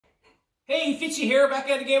Hey, Fitzy here, back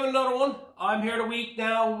at the game with another one. I'm here the week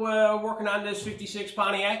now working on this 56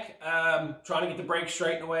 Pontiac. Trying to get the brakes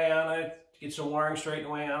straightened away on it, get some wiring straightened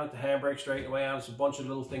away on it, the handbrake straightened away on it. It's a bunch of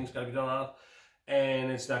little things got to be done on it, and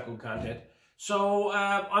it's not good content. So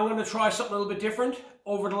I'm going to try something a little bit different.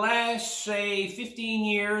 Over the last, say, 15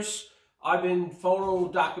 years, I've been photo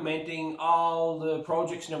documenting all the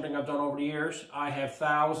projects and everything I've done over the years. I have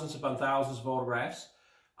thousands upon thousands of photographs.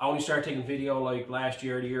 I only started taking video like last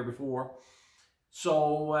year or the year before.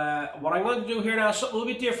 So what I'm going to do here now is something a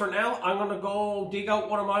little bit different now. I'm going to go dig out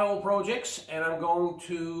one of my old projects and I'm going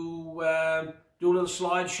to do a little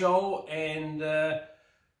slideshow and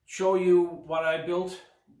show you what I built.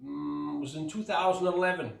 It was in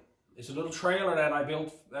 2011. It's a little trailer that I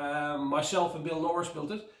built. Myself and Bill Norris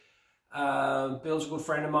built it. Bill's a good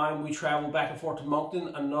friend of mine. We traveled back and forth to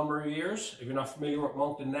Moncton a number of years. If you're not familiar with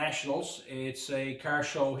Moncton Nationals, it's a car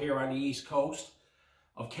show here on the east coast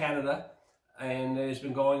of Canada, and it's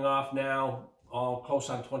been going off now close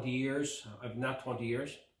on 20 years, not 20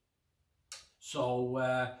 years. So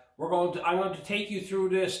I'm going to take you through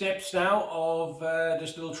the steps now of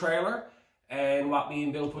this little trailer and what me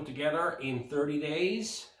and Bill put together in 30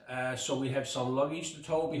 days. So we have some luggage to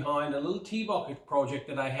tow behind a little T-bucket project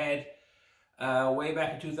that I had way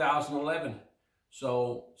back in 2011.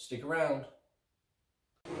 So stick around.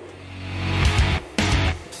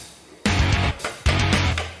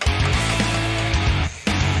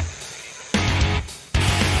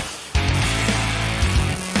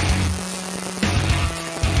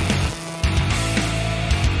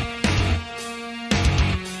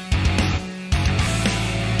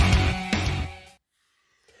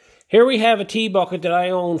 Here we have a T-bucket that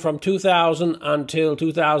I owned from 2000 until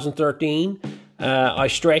 2013. I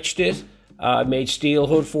stretched it. I made steel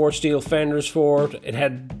hood for it, steel fenders for it. It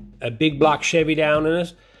had a big block Chevy down in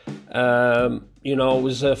it. You know, it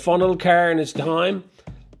was a fun little car in its time.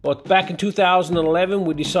 But back in 2011,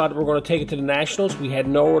 we decided we were going to take it to the Nationals. We had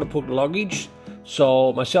nowhere to put luggage.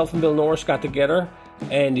 So myself and Bill Norris got together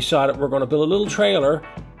and decided we're going to build a little trailer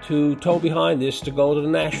to tow behind this to go to the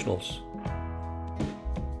Nationals.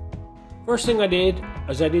 First thing I did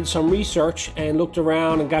is I did some research and looked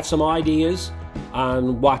around and got some ideas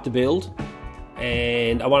on what to build.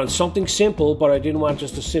 And I wanted something simple, but I didn't want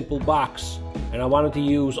just a simple box. And I wanted to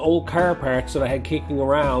use old car parts that I had kicking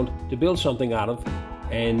around to build something out of.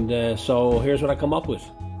 And so here's what I come up with.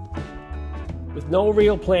 With no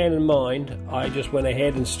real plan in mind, I just went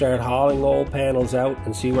ahead and started hauling old panels out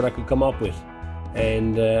and see what I could come up with.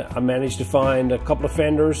 And I managed to find a couple of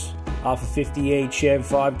fenders off a 58 Chev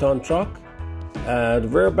 5-ton truck, the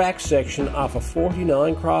rear back section off a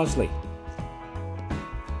 49 Crosley,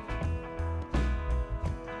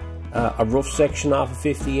 a roof section off a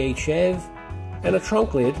 58 Chev, and a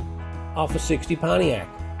trunk lid off a 60 Pontiac.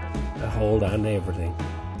 I hold on to everything.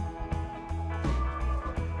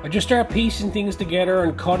 I just started piecing things together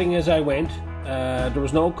and cutting as I went. There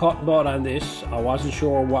was no cut bud on this. I wasn't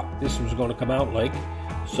sure what this was going to come out like.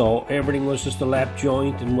 So everything was just a lap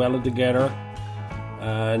joint and welded together.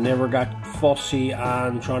 Never got fussy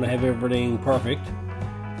on trying to have everything perfect.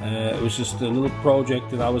 It was just a little project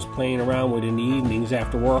that I was playing around with in the evenings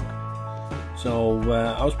after work. So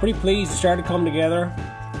I was pretty pleased. It started to come together.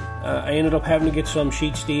 I ended up having to get some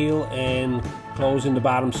sheet steel and closing the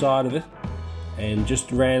bottom side of it. And just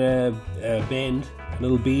ran a bend, a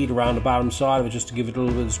little bead around the bottom side of it just to give it a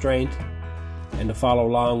little bit of strength. And to follow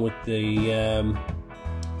along with the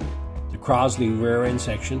Crosley rear end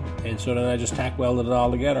section, and so then I just tack welded it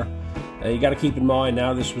all together. You got to keep in mind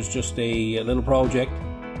now this was just a little project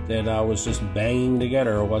that I was just banging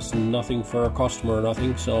together. It wasn't nothing for a customer or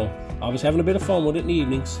nothing, so I was having a bit of fun with it in the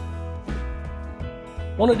evenings.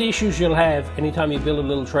 One of the issues you'll have anytime you build a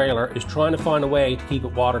little trailer is trying to find a way to keep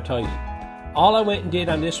it watertight. All I went and did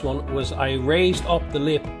on this one was I raised up the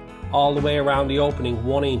lip all the way around the opening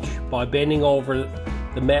 1 inch by bending over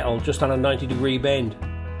the metal just on a 90-degree bend.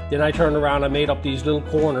 Then I turned around and made up these little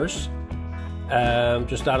corners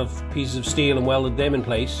just out of pieces of steel and welded them in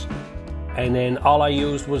place. And then all I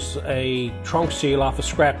used was a trunk seal off a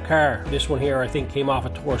scrap car. This one here I think came off a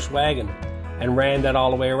Torx wagon, and ran that all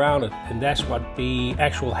the way around it. And that's what the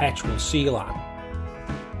actual hatch will seal on.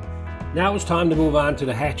 Now it's time to move on to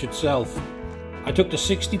the hatch itself. I took the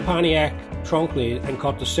 60 Pontiac trunk lid and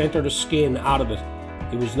cut the center of the skin out of it.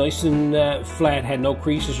 It was nice and flat, had no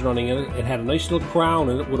creases running in it. It had a nice little crown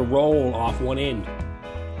in it with a roll off one end.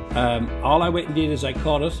 All I went and did is I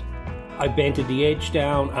cut it. I bented the edge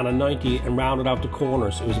down on a 90 and rounded out the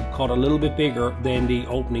corners. It was cut a little bit bigger than the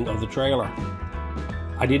opening of the trailer.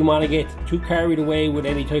 I didn't want to get too carried away with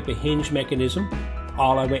any type of hinge mechanism.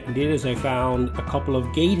 All I went and did is I found a couple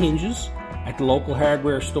of gate hinges at the local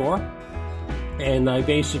hardware store, and I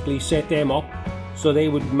basically set them up so they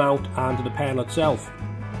would mount onto the panel itself.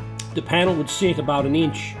 The panel would sit about an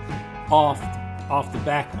inch off the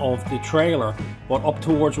back of the trailer, but up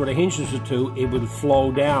towards where the hinges are to, it would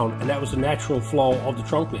flow down, and that was the natural flow of the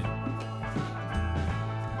trunk lid.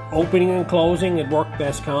 Opening and closing, it worked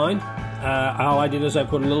best kind. All I did is I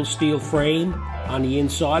put a little steel frame on the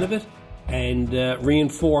inside of it and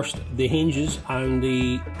reinforced the hinges on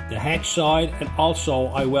the hatch side, and also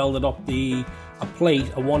I welded up a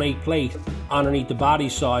 1/8 plate underneath the body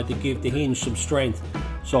side to give the hinge some strength,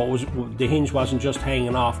 so the hinge wasn't just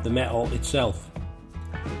hanging off the metal itself.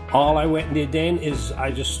 All I went and did then is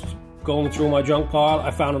I just going through my junk pile,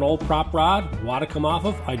 I found an old prop rod. What it come off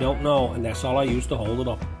of, I don't know, and that's all I used to hold it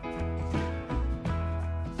up.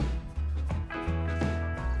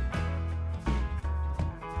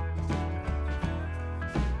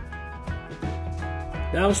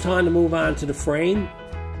 Now it's time to move on to the frame.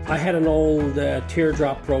 I had an old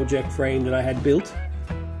teardrop project frame that I had built,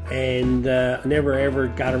 and I never ever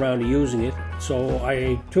got around to using it. So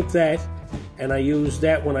I took that and I used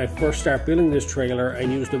that when I first started building this trailer,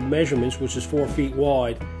 and used the measurements, which is 4 feet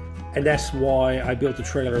wide, and that's why I built the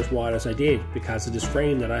trailer as wide as I did, because of this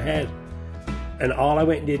frame that I had. And all I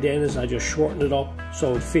went and did then is I just shortened it up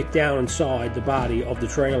so it fit down inside the body of the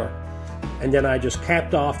trailer, and then I just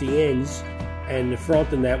capped off the ends and the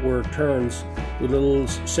front and that were turns with little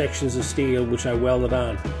sections of steel which I welded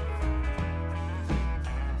on.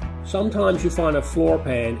 Sometimes you find a floor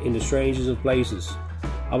pan in the strangest of places.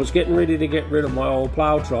 I was getting ready to get rid of my old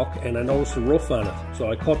plow truck, and I noticed the roof on it, so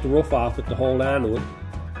I cut the roof off it to hold on to it,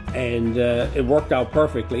 and it worked out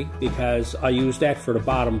perfectly because I used that for the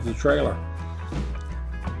bottom of the trailer.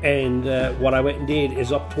 And what I went and did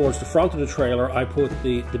is up towards the front of the trailer I put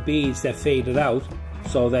the beads that faded out,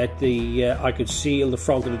 so that I could seal the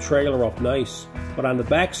front of the trailer up nice. But on the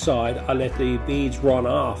back side, I let the beads run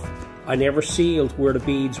off. I never sealed where the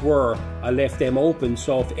beads were. I left them open,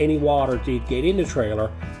 so if any water did get in the trailer,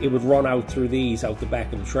 it would run out through these out the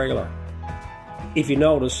back of the trailer. If you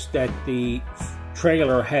notice that the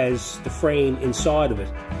trailer has the frame inside of it.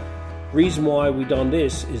 Reason why we done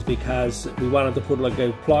this is because we wanted to put like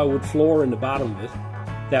a plywood floor in the bottom of it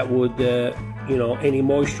that would you know, any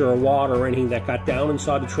moisture or water or anything that got down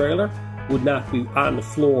inside the trailer would not be on the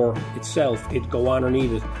floor itself. It'd go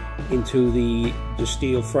underneath it into the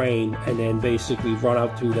steel frame, and then basically run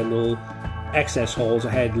out through the little access holes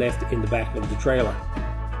I had left in the back of the trailer.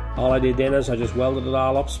 All I did then is I just welded it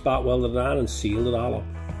all up, spot welded it on, and sealed it all up.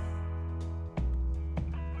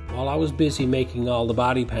 While I was busy making all the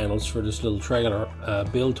body panels for this little trailer,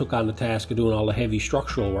 Bill took on the task of doing all the heavy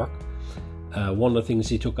structural work. One of the things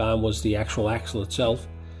he took on was the actual axle itself.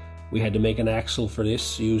 We had to make an axle for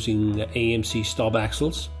this using AMC stub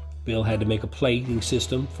axles. Bill had to make a plating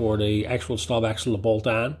system for the actual stub axle to bolt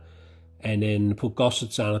on, and then put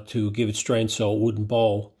gussets on it to give it strength so it wouldn't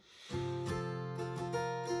bow.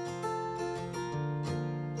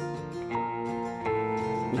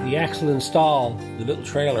 With the axle installed, the little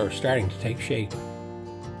trailer is starting to take shape.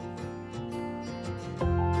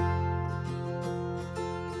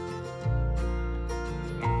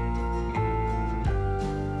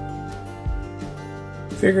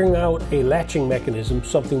 Figuring out a latching mechanism,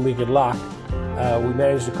 something we could lock, we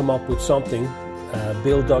managed to come up with something.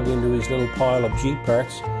 Bill dug into his little pile of Jeep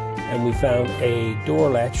parts, and we found a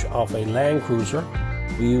door latch off a Land Cruiser.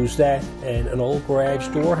 We used that and an old garage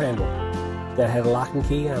door handle that had a lock and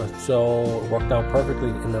key on it, so it worked out perfectly.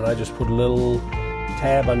 And then I just put a little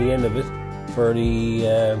tab on the end of it for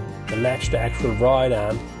the latch to actually ride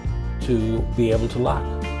on to be able to lock.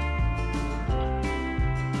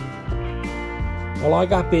 Well, I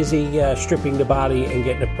got busy stripping the body and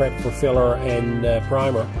getting it prepped for filler and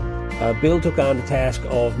primer. Bill took on the task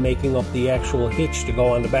of making up the actual hitch to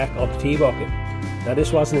go on the back of the T-bucket. Now,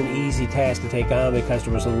 this wasn't an easy task to take on because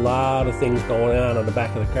there was a lot of things going on the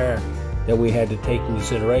back of the car that we had to take into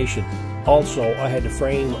consideration. Also, I had the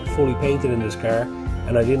frame fully painted in this car,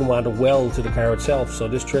 and I didn't want to weld to the car itself, so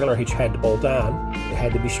this trailer hitch had to bolt on. It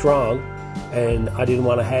had to be strong, and I didn't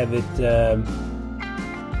want to have it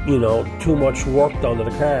you know, too much work done to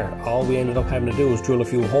the car. All we ended up having to do was drill a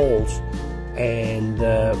few holes, and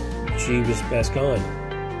she was best kind.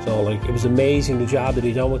 So, like, it was amazing the job that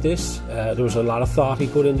he done with this. There was a lot of thought he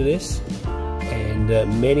put into this, and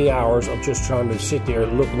many hours of just trying to sit there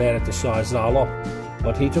looking at it to size it all up.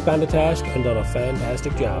 But he took on the task and done a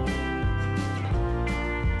fantastic job.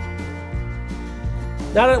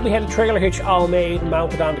 Now that we had the trailer hitch all made and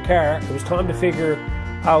mounted on the car, it was time to figure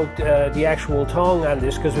out the actual tongue on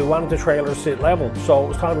this, because we wanted the trailer to sit level. So it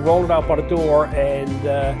was time to roll it out by the door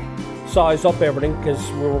and size up everything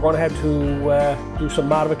because we were going to have to do some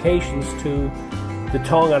modifications to the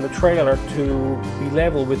tongue on the trailer to be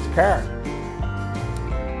level with the car.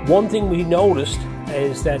 One thing we noticed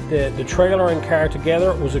is that the trailer and car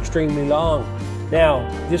together was extremely long. Now,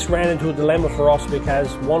 this ran into a dilemma for us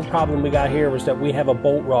because one problem we got here was that we have a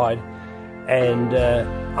boat ride, and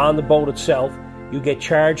on the boat itself, you get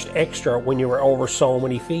charged extra when you were over so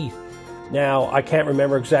many feet. Now, I can't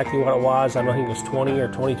remember exactly what it was. I don't think it was 20 or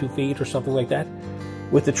 22 feet or something like that.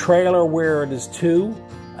 With the trailer where it is 2,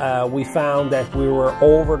 we found that we were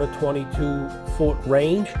over the 22-foot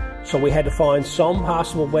range, so we had to find some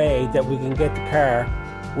possible way that we can get the car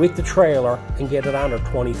with the trailer and get it under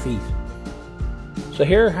 20 feet. So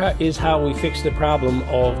here is how we fixed the problem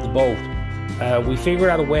of the boat. We figured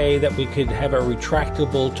out a way that we could have a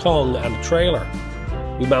retractable tongue on the trailer.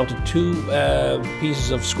 We mounted 2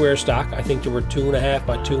 pieces of square stock, I think they were 2.5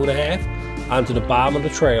 by 2.5, onto the bottom of the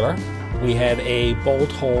trailer. We had a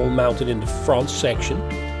bolt hole mounted in the front section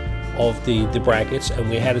of the brackets, and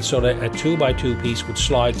we had it so that a 2 by 2 piece would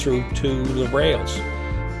slide through to the rails.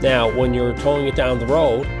 Now, when you're towing it down the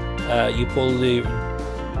road, you pull the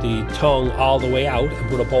tongue all the way out and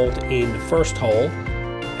put a bolt in the first hole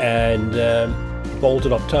and bolt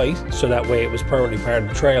it up tight, so that way it was permanently part of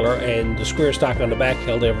the trailer, and the square stock on the back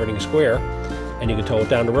held everything square, and you could tow it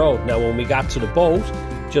down the road. Now, when we got to the boat,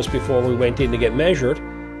 just before we went in to get measured,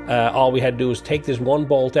 all we had to do was take this one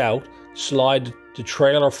bolt out, slide the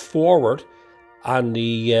trailer forward on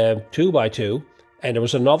the 2 by 2, and there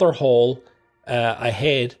was another hole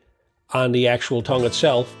ahead on the actual tongue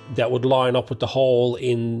itself that would line up with the hole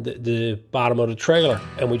in the bottom of the trailer,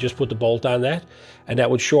 and we just put the bolt on that, and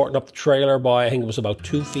that would shorten up the trailer by, I think it was about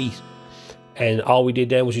 2 feet. And all we did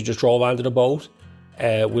then was you just drove onto the boat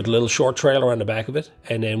with a little short trailer on the back of it,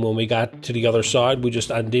 and then when we got to the other side, we just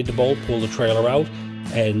undid the bolt, pulled the trailer out,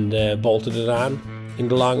 and bolted it on in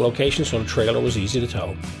the long location, so the trailer was easy to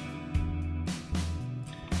tow.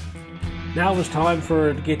 Now it was time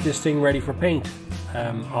to get this thing ready for paint.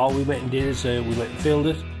 All we went and did is we went and filled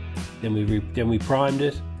it, then we primed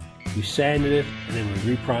it, we sanded it, and then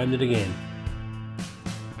we reprimed it again.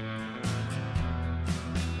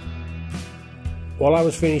 While I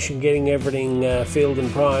was finishing getting everything filled and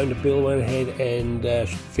primed, Bill went ahead and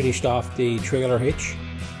finished off the trailer hitch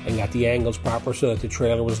and got the angles proper so that the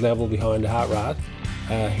trailer was level behind the hot rod.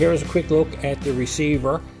 Here is a quick look at the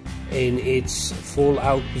receiver in its full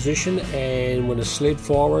out position and when it's slid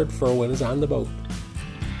forward for when it's on the boat.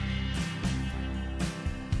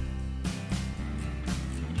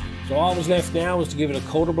 So all that's left now is to give it a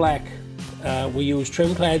coat of black. We use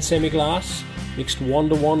trim-clad semi-gloss mixed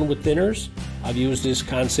 1-to-1 with thinners. I've used this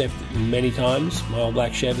concept many times. My old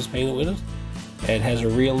black Chev is painted with it. It has a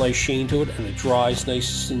real nice sheen to it, and it dries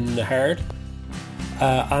nice and hard.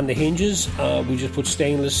 On the hinges, we just put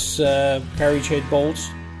stainless carriage head bolts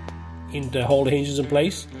in to hold the hinges in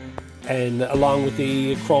place, and along with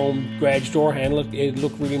the chrome garage door handle, it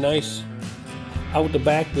looked really nice. Out the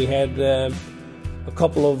back, we had a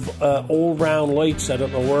couple of old round lights. I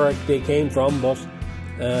don't know where they came from, but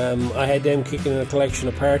I had them kicking in a collection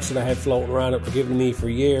of parts that I had floating around that were given to me for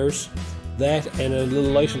years. That and a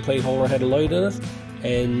little license plate holder had a light in it,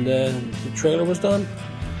 and the trailer was done.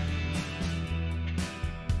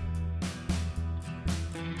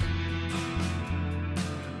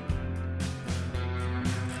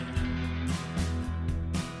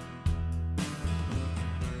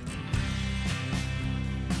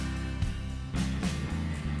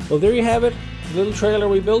 Well, there you have it, the little trailer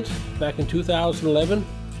we built back in 2011.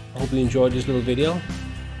 I hope you enjoyed this little video.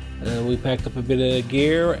 We packed up a bit of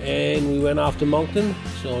gear and we went off to Moncton.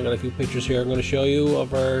 So I've got a few pictures here I'm going to show you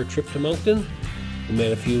of our trip to Moncton. We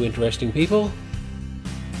met a few interesting people.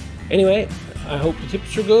 Anyway, I hope the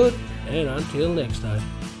tips are good, and until next time.